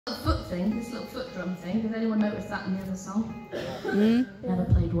thing, this little foot drum thing. Did anyone notice that in the other song? Never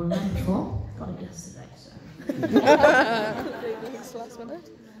played one of them before. Got it yesterday, so. Last minute.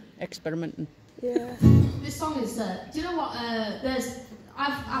 Experimenting. Yeah. This song is. Do you know what?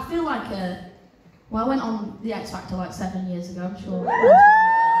 I feel like. Well, I went on the X Factor like 7 years ago. I'm sure.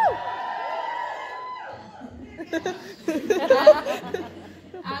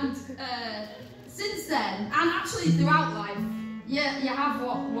 And since then, and actually throughout life, you have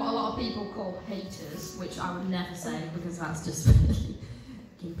what a lot of people call haters, which I would never say because that's just a really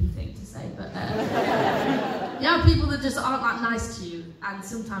gimpy thing to say. But you have people that just aren't that nice to you, and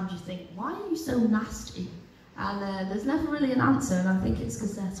sometimes you think, why are you so nasty? And there's never really an answer, and I think it's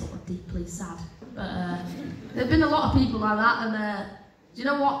because they're sort of deeply sad. But there've been a lot of people like that, and do you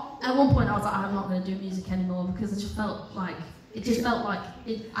know what? At one point I was like, I'm not going to do music anymore because it just felt like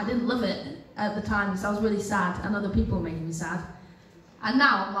I didn't love it at the time because I was really sad, and other people were making me sad. And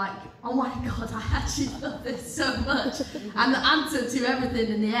now I'm like, oh my God, I actually love this so much. And the answer to everything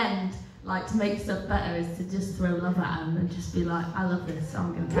in the end, like to make stuff better, is to just throw love at them and just be like, I love this, so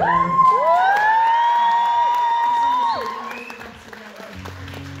I'm going to carry on.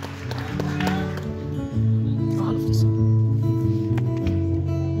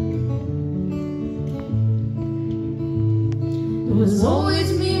 It was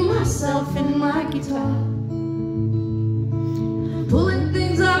always me, myself, and my guitar, pulling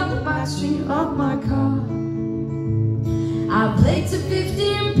things out the backstreet of my car. I played to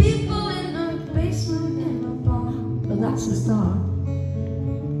 15 people in a basement in a bar. But that's the start.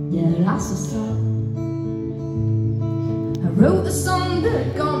 Yeah, that's the start. I wrote the song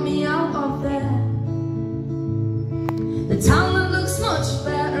that got me out of there. The town that looks much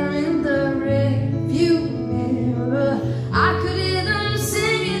better in the rearview mirror. I could hear them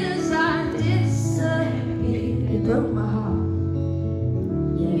singing as I disappeared. It broke my heart.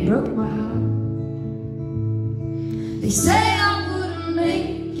 Yeah, it broke my heart. They say I wouldn't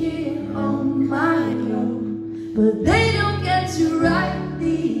make it on my own, but they don't get to write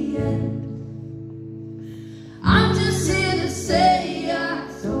the end. I'm just here to say I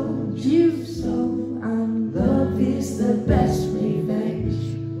told you so, and love is the best revenge.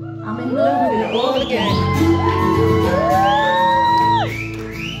 I'm in love with it all again.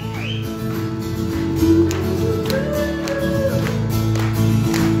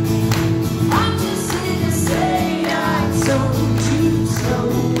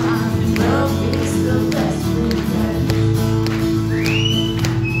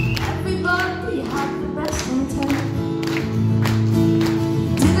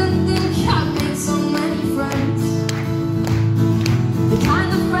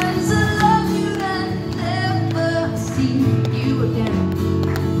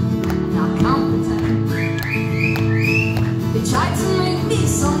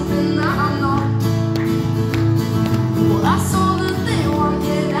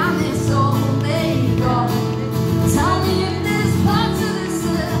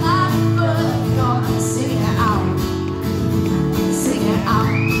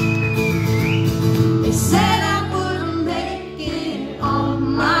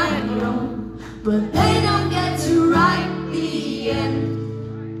 But they don't get to write the end.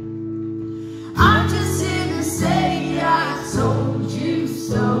 I'm just here to say I told you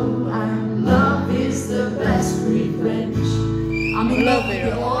so, and love is the best revenge. I'm in love with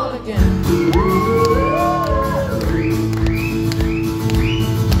it all again.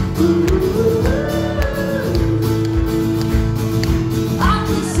 I'm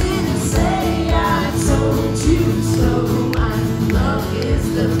just here to say I told you so, and love is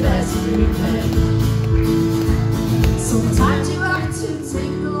the best revenge. Sometimes you have to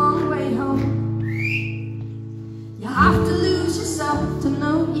take the long way home. You have to lose yourself to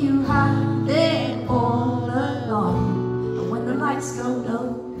know you had it all along. And when the lights go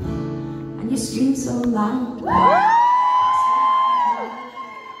low and you scream so loud,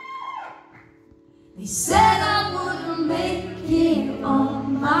 they said I wouldn't make it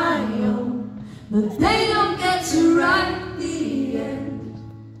on my own, but they don't get to write the end.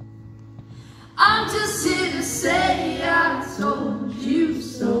 I'm just here to say I told you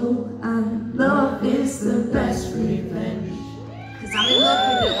so, and love is the best revenge. 'Cause I'm in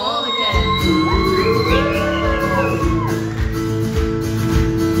love with it all again.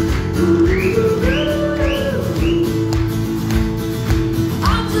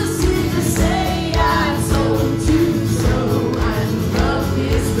 I'm just here to say I told you so, and love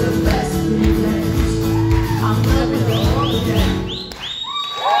is the best revenge. I'm loving it all again.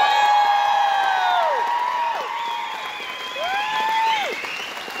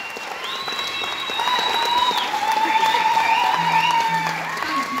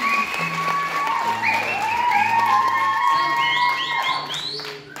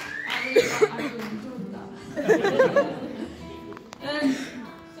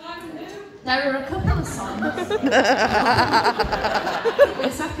 For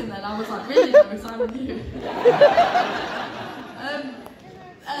a second then, I was like, really nervous, I'm with you.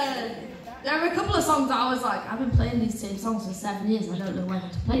 There are a couple of songs that I was like, I've been playing these same songs for 7 years, I don't know whether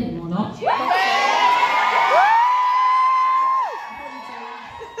to play them or not. So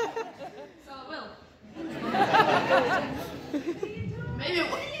I will. Maybe it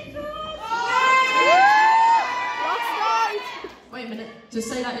will. Wait a minute, just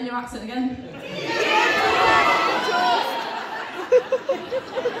say that in your accent again.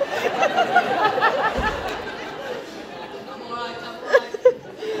 I'm alright. How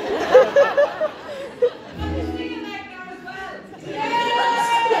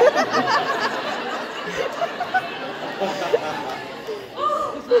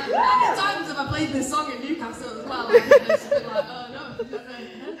many times have I played this song in Newcastle as well? I've been like, oh no, I've never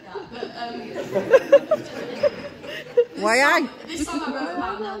heard that. But, this song I wrote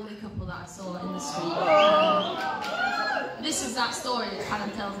about an elderly couple that I saw in the street. This is that story, it kind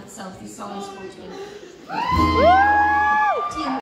of tells itself. This song is called